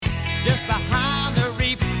Just behind the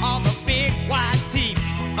reef are the big white teeth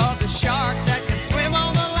of the sharks that can swim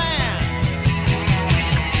on the land.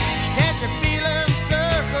 Can't you feel them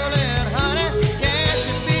circling, honey? Can't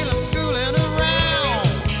you feel them schooling around?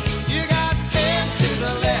 You got beds to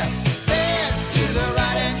the left, beds to the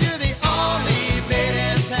right, and you're the only bed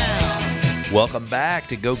in town. Welcome back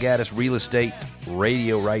to Go Gaddis Real Estate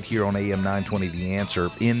Radio right here on AM 920 The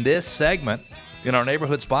Answer. In this segment, in our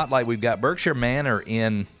neighborhood spotlight, we've got Berkshire Manor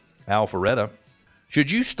in Alpharetta.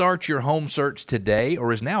 Should you start your home search today,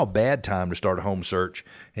 or is now a bad time to start a home search?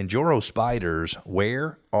 And Joro Spiders,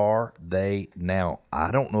 where are they now?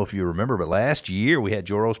 I don't know if you remember, but last year we had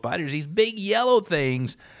Joro Spiders, these big yellow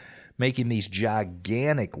things, making these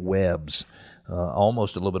gigantic webs.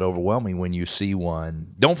 Almost a little bit overwhelming when you see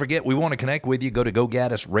one. Don't forget, we want to connect with you. Go to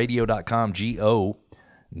GoGaddisRadio.com,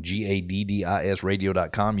 GoGaddis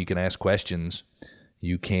Radio.com. You can ask questions.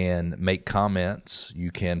 You can make comments. You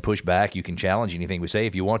can push back. You can challenge anything we say.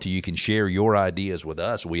 If you want to, you can share your ideas with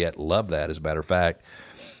us. We love that, as a matter of fact.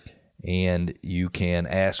 And you can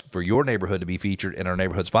ask for your neighborhood to be featured in our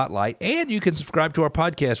neighborhood spotlight. And you can subscribe to our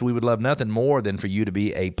podcast. We would love nothing more than for you to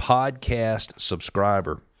be a podcast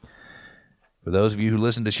subscriber. For those of you who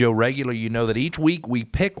listen to the show regularly, you know that each week we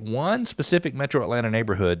pick one specific Metro Atlanta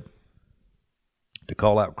neighborhood to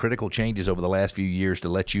call out critical changes over the last few years to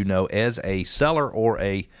let you know, as a seller or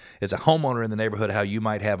as a homeowner in the neighborhood, how you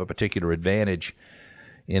might have a particular advantage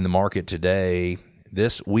in the market today.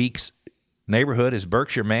 This week's neighborhood is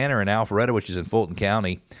Berkshire Manor in Alpharetta, which is in Fulton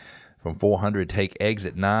County. From 400, take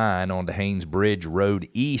exit 9 onto Haynes Bridge Road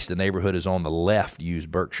East. The neighborhood is on the left. Use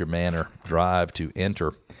Berkshire Manor Drive to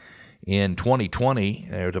enter. In 2020,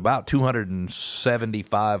 there's about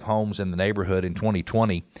 275 homes in the neighborhood. In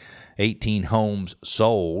 2020, 18 homes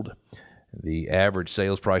sold. The average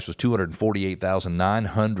sales price was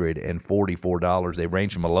 $248,944. They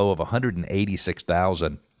range from a low of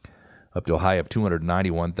 $186,000 up to a high of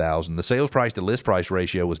 $291,000. The sales price to list price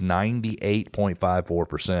ratio was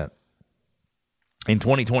 98.54%. In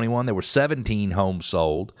 2021, there were 17 homes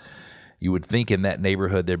sold. You would think in that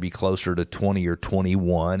neighborhood there'd be closer to 20 or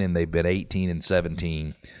 21, and they've been 18 and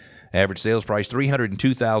 17. Average sales price,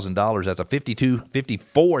 $302,000. That's a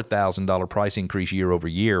 $54,000 price increase year over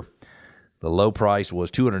year. The low price was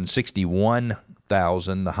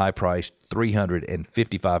 $261,000. The high price,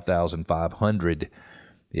 $355,500.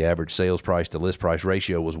 The average sales price to list price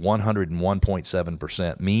ratio was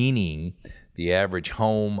 101.7%, meaning the average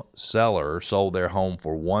home seller sold their home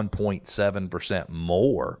for 1.7%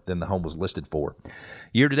 more than the home was listed for.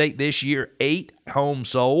 Year to date this year, 8 homes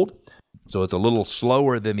sold. So it's a little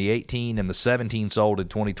slower than the 18 and the 17 sold in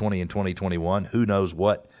 2020 and 2021. Who knows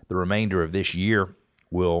what the remainder of this year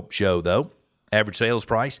will show, though. Average sales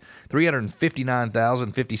price,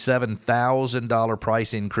 $359,000, $57,000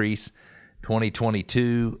 price increase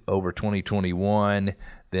 2022 over 2021.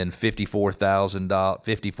 Then $54,000,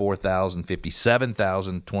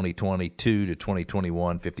 $57,000 2022 to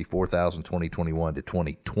 2021, $54,000 2021 to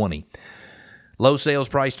 2020. Low sales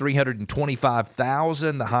price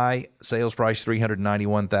 $325,000. The high sales price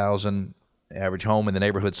 $391,000. Average home in the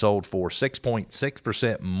neighborhood sold for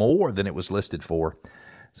 6.6% more than it was listed for.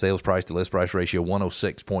 Sales price to list price ratio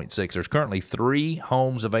 106.6. There's currently 3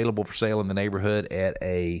 homes available for sale in the neighborhood at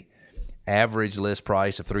a average list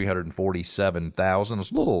price of $347,000. It's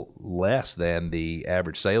a little less than the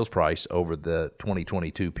average sales price over the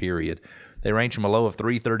 2022 period. They range from a low of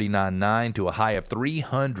 $339,900 to a high of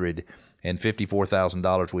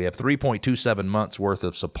 $354,000. We have 3.27 months worth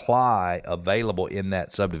of supply available in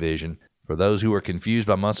that subdivision. For those who are confused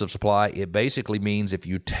by months of supply, it basically means if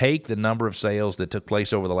you take the number of sales that took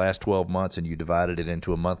place over the last 12 months and you divided it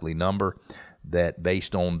into a monthly number, that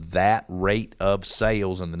based on that rate of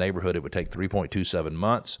sales in the neighborhood, it would take 3.27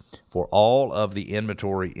 months for all of the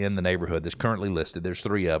inventory in the neighborhood that's currently listed. There's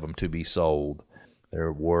 3 of them to be sold.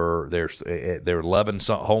 There were 11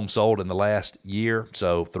 homes sold in the last year,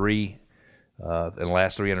 so 3 in the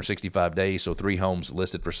last 365 days, so 3 homes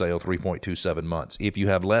listed for sale, 3.27 months. If you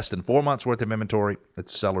have less than 4 months worth of inventory,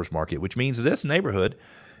 it's seller's market, which means this neighborhood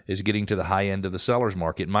is getting to the high end of the seller's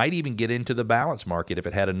market. Might even get into the balance market. If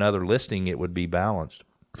it had another listing, it would be balanced.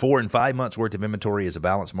 4 and 5 months worth of inventory is a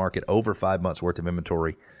balanced market. Over 5 months worth of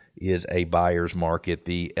inventory is a buyer's market.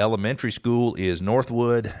 The elementary school is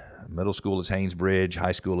Northwood. Middle school is Haynes Bridge.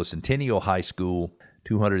 High school is Centennial High School.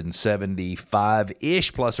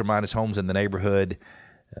 275-ish plus or minus homes in the neighborhood.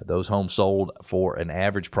 Those homes sold for an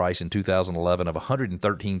average price in 2011 of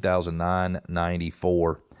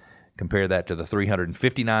 $113,994. Compare that to the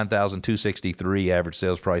 $359,263 average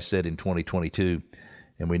sales price set in 2022.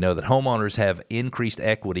 And we know that homeowners have increased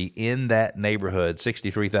equity in that neighborhood,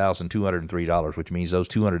 $63,203, which means those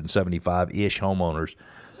 275-ish homeowners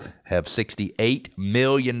have $68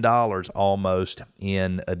 million almost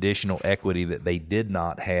in additional equity that they did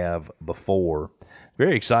not have before.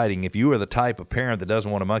 Very exciting. If you are the type of parent that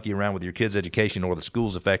doesn't want to monkey around with your kids' education or the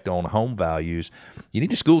school's effect on home values, you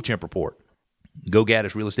need a School Chimp report. Go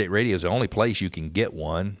Gaddis Real Estate Radio is the only place you can get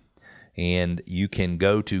one. And you can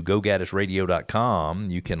go to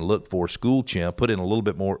gogaddisradio.com. You can look for School Chimp, put in a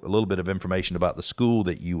little bit of information about the school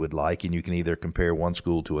that you would like, and you can either compare one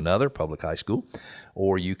school to another, public high school,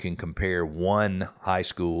 or you can compare one high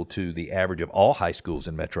school to the average of all high schools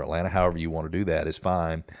in Metro Atlanta. However you want to do that is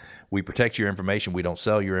fine. We protect your information. We don't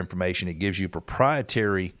sell your information. It gives you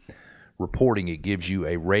proprietary reporting. It gives you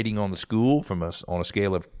a rating on the school on a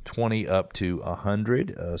scale of 20 up to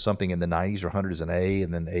 100. Something in the 90s or 100 is an A,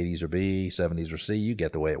 and then the 80s are B, 70s are C. You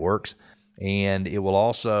get the way it works. And it will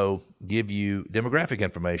also give you demographic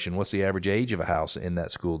information. What's the average age of a house in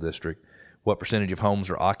that school district? What percentage of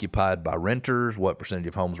homes are occupied by renters? What percentage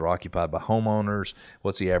of homes are occupied by homeowners?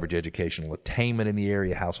 What's the average educational attainment in the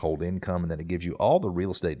area, household income? And then it gives you all the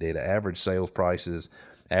real estate data, average sales prices,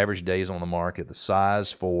 average days on the market,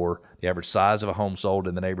 the average size of a home sold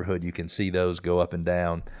in the neighborhood. You can see those go up and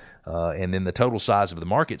down. And then the total size of the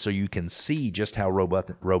market, so you can see just how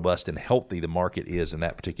robust and healthy the market is in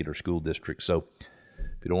that particular school district. So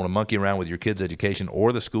if you don't want to monkey around with your kids' education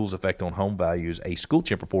or the school's effect on home values, a School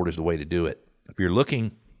Chimp report is the way to do it. If you're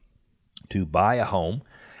looking to buy a home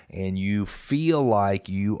and you feel like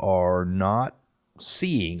you are not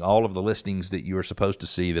seeing all of the listings that you are supposed to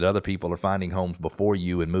see, that other people are finding homes before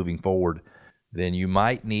you and moving forward, then you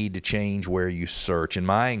might need to change where you search. And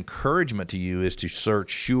my encouragement to you is to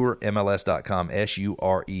search SureMLS.com,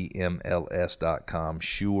 SureMLS.com,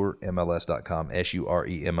 SureMLS.com,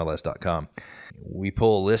 SureMLS.com. We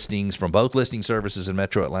pull listings from both listing services in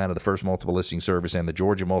Metro Atlanta, the First Multiple Listing Service and the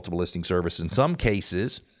Georgia Multiple Listing Service. In some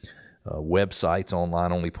cases, websites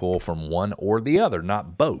online only pull from one or the other,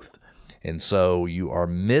 not both. And so you are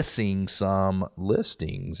missing some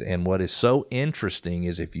listings. And what is so interesting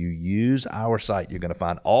is if you use our site, you're going to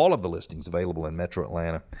find all of the listings available in Metro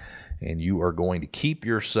Atlanta, and you are going to keep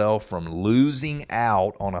yourself from losing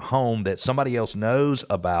out on a home that somebody else knows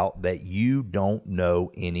about that you don't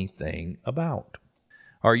know anything about.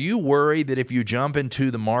 Are you worried that if you jump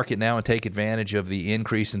into the market now and take advantage of the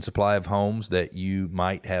increase in supply of homes that you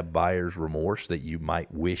might have buyer's remorse, that you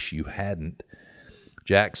might wish you hadn't?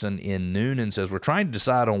 Jackson in Noonan says, we're trying to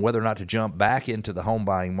decide on whether or not to jump back into the home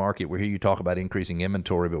buying market. We hear you talk about increasing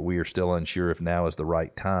inventory, but we are still unsure if now is the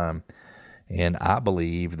right time. And I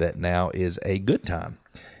believe that now is a good time.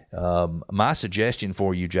 My suggestion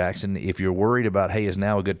for you, Jackson, if you're worried about, hey, is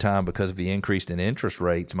now a good time because of the increase in interest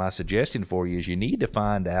rates, my suggestion for you is you need to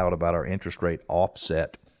find out about our interest rate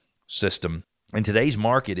offset system. In today's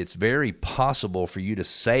market, it's very possible for you to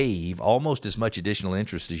save almost as much additional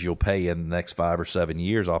interest as you'll pay in the next 5 or 7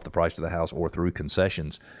 years off the price of the house or through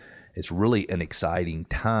concessions. It's really an exciting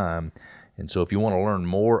time. And so if you want to learn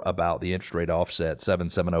more about the interest rate offset,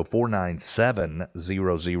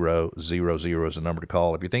 770-497-0000 is the number to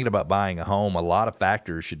call. If you're thinking about buying a home, a lot of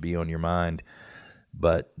factors should be on your mind.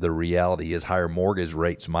 But the reality is higher mortgage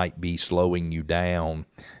rates might be slowing you down.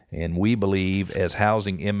 And we believe as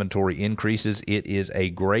housing inventory increases, it is a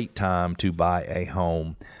great time to buy a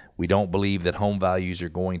home. We don't believe that home values are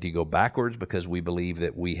going to go backwards because we believe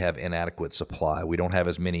that we have inadequate supply. We don't have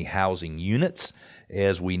as many housing units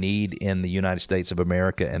as we need in the United States of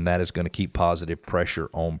America, and that is going to keep positive pressure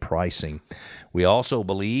on pricing. We also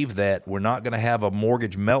believe that we're not going to have a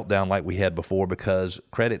mortgage meltdown like we had before because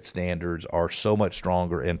credit standards are so much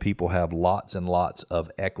stronger and people have lots and lots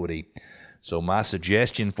of equity. So my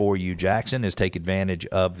suggestion for you, Jackson, is take advantage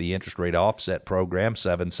of the interest rate offset program.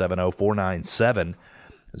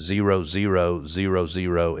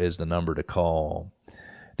 770-497-0000 is the number to call.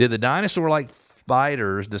 Did the dinosaur-like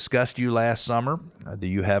spiders disgust you last summer? Do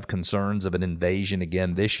you have concerns of an invasion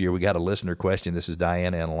again this year? We got a listener question. This is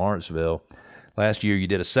Diana in Lawrenceville. Last year you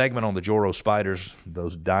did a segment on the Joro spiders,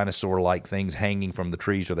 those dinosaur-like things hanging from the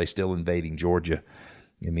trees. Are they still invading Georgia?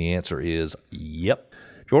 And the answer is yep.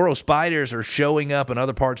 Joro spiders are showing up in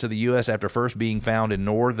other parts of the U.S. after first being found in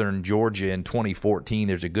northern Georgia in 2014.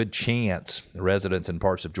 There's a good chance the residents in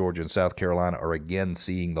parts of Georgia and South Carolina are again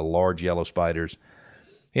seeing the large yellow spiders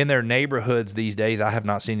in their neighborhoods these days. I have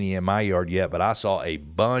not seen any in my yard yet, but I saw a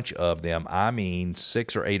bunch of them. I mean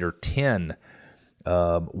 6 or 8 or 10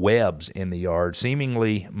 webs in the yard,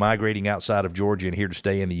 seemingly migrating outside of Georgia and here to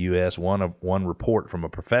stay in the U.S. One report from a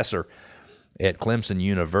professor at Clemson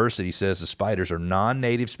University says the spiders are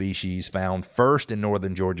non-native species found first in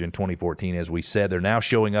northern Georgia in 2014. As we said, they're now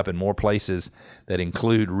showing up in more places that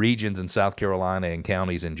include regions in South Carolina and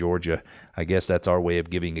counties in Georgia. I guess that's our way of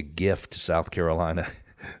giving a gift to South Carolina,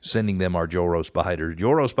 sending them our Joro spiders.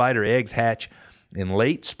 Joro spider eggs hatch in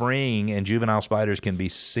late spring, and juvenile spiders can be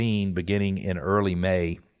seen beginning in early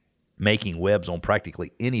May, making webs on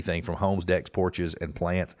practically anything from homes, decks, porches, and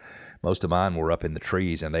plants. Most of mine were up in the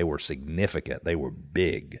trees, and they were significant. They were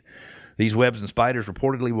big. These webs and spiders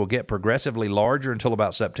reportedly will get progressively larger until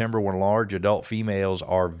about September, when large adult females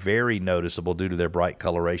are very noticeable due to their bright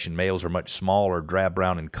coloration. Males are much smaller, drab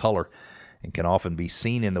brown in color, and can often be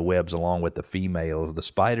seen in the webs along with the females. The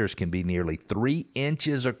spiders can be nearly 3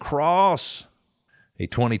 inches across. A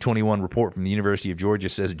 2021 report from the University of Georgia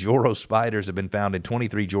says Joro spiders have been found in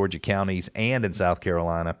 23 Georgia counties and in South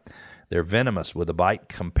Carolina. They're venomous, with a bite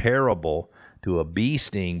comparable to a bee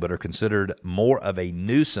sting, but are considered more of a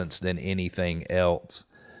nuisance than anything else.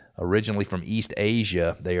 Originally from East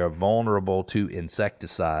Asia, they are vulnerable to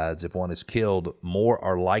insecticides. If one is killed, more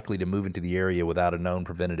are likely to move into the area without a known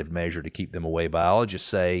preventative measure to keep them away. Biologists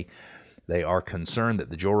say they are concerned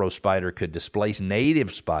that the Joro spider could displace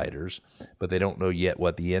native spiders, but they don't know yet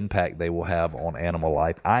what the impact they will have on animal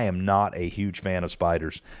life. I am not a huge fan of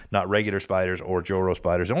spiders, not regular spiders or Joro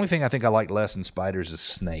spiders. The only thing I think I like less than spiders is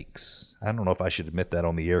snakes. I don't know if I should admit that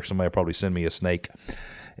on the air. Somebody will probably send me a snake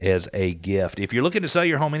as a gift. If you're looking to sell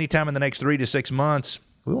your home anytime in the next 3 to 6 months,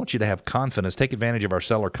 we want you to have confidence. Take advantage of our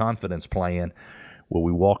Seller Confidence Plan, where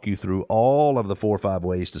we walk you through all of the 4 or 5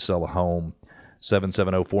 ways to sell a home.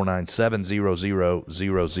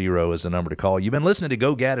 770-497-0000 is the number to call. You've been listening to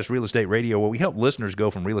Go Gaddis Real Estate Radio, where we help listeners go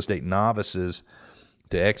from real estate novices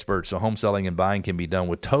to experts, so home selling and buying can be done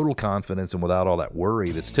with total confidence and without all that worry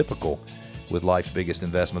that's typical with life's biggest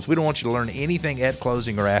investments. We don't want you to learn anything at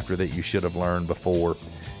closing or after that you should have learned before.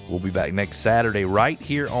 We'll be back next Saturday right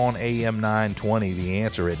here on AM 920, The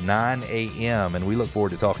Answer, at 9 a.m., and we look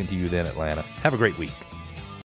forward to talking to you then, Atlanta. Have a great week.